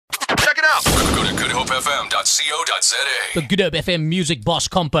goodhopefm.co.za. The Good Hope FM Music Boss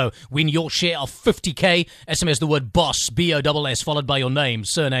Compo. Win your share of 50k. SMS the word BOSS, B-O-S-S, followed by your name,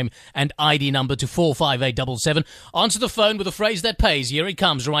 surname, and ID number to 45877. Answer the phone with a phrase that pays. Here it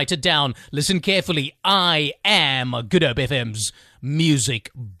comes. Write it down. Listen carefully. I am Good Hope FM's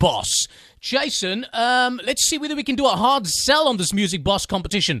Music Boss. Jason, let's see whether we can do a hard sell on this Music Boss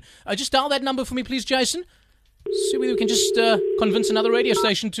competition. Just dial that number for me, please, Jason. See whether we can just convince another radio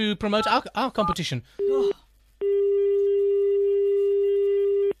station to promote our competition.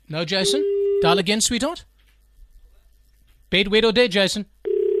 No, Jason? Dial again, sweetheart. Bed, wed, or dead, Jason?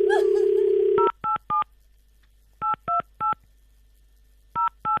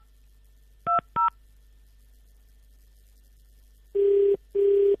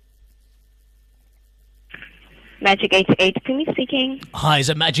 Magic 828, Pumi speaking. Hi, is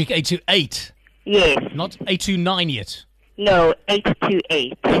it Magic 828? Yes. Not 829 yet. No,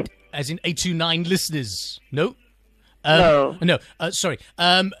 828. As in 829 listeners. No? No. No. Sorry.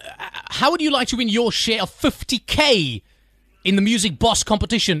 How would you like to win your share of 50k in the Music Boss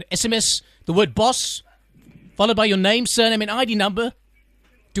competition? SMS the word BOSS, followed by your name, surname, and ID number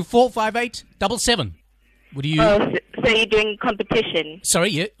to 45877. Would you... Oh, so you're doing competition?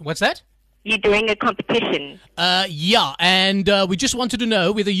 Sorry, yeah. What's that? You're doing a competition? Yeah, and we just wanted to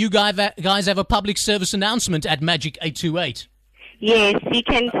know whether you guys have a public service announcement at Magic 828. Yes, you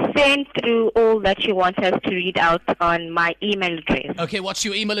can send through all that you want us to read out on my email address. Okay, what's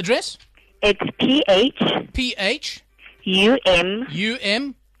your email address? It's PH UM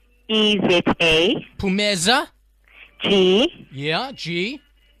EZA Pumeza G Yeah, G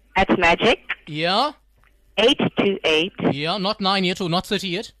at Magic Yeah 828. Yeah, not 9 yet or not 30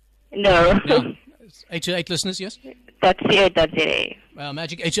 yet. No. No. 828 listeners, yes? .co.za.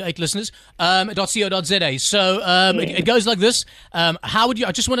 Magic 828 listeners. .co.za. So it goes like this. How would you?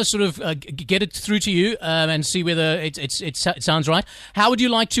 I just want to sort of get it through to you and see whether it sounds right. How would you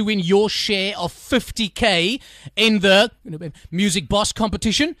like to win your share of 50k in the Music Boss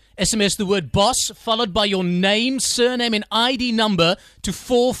competition? SMS the word BOSS followed by your name, surname, and ID number to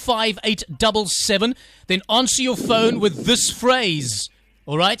 45877. Then answer your phone with this phrase.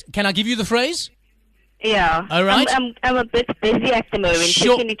 All right? Can I give you the phrase? Yeah. All right. I'm a bit busy at the moment.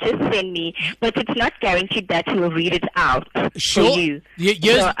 Sure. So can you just send me? But it's not guaranteed that he will read it out Sure. for you.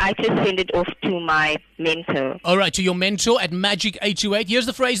 Yes. So I just send it off to my mentor. All right, to your mentor at Magic 828. Here's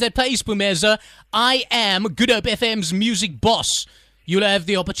the phrase that pays, Pumeza. I am Good Hope FM's Music Boss. You'll have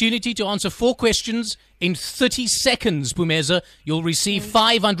the opportunity to answer 4 questions in 30 seconds, Pumeza. You'll receive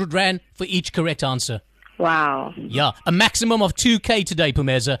 500 Rand for each correct answer. Wow. Yeah, a maximum of 2k today,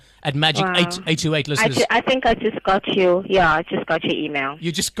 Pumeza, at Magic Wow. 828 listeners. I think I just got you. Yeah, I just got your email.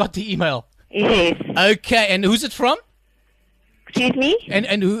 You just got the email. Yes. Okay, and who's it from? Excuse me?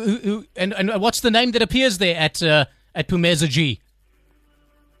 And who and what's the name that appears there at Pumeza G?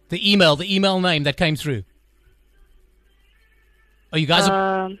 The email name that came through. Oh, you guys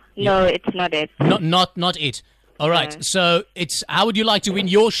no, it's not it. Not it. All right. So it's how would you like to win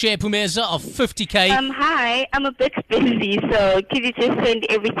your share, Pumeza, of 50k? Hi, I'm a bit busy, so can you just send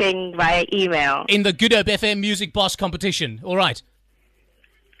everything via email? In the Good Hope FM Music Boss competition. All right.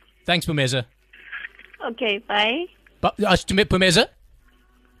 Thanks, Pumeza. Okay, bye. Pumeza?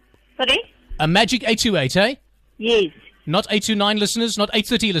 Sorry? A Magic 828, eh? Yes. Not 829 listeners, not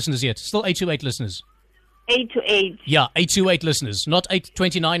 830 listeners yet. Still 828 listeners. 828. Yeah, 828 listeners. Not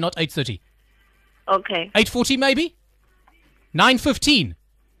 829, not 830. Okay. 840 maybe? 915?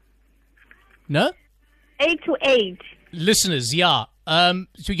 No? 828. Listeners, yeah. So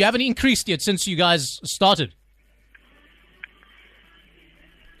you haven't increased yet since you guys started.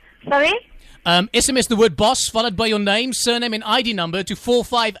 Sorry? SMS the word BOSS followed by your name, surname, and ID number to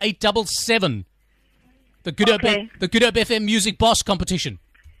 45877. The Good Hope FM Music Boss competition.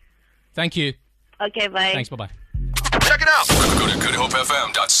 Thank you. Okay, bye. Thanks, bye-bye. Check it out. Go to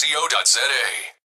goodhopefm.co.za.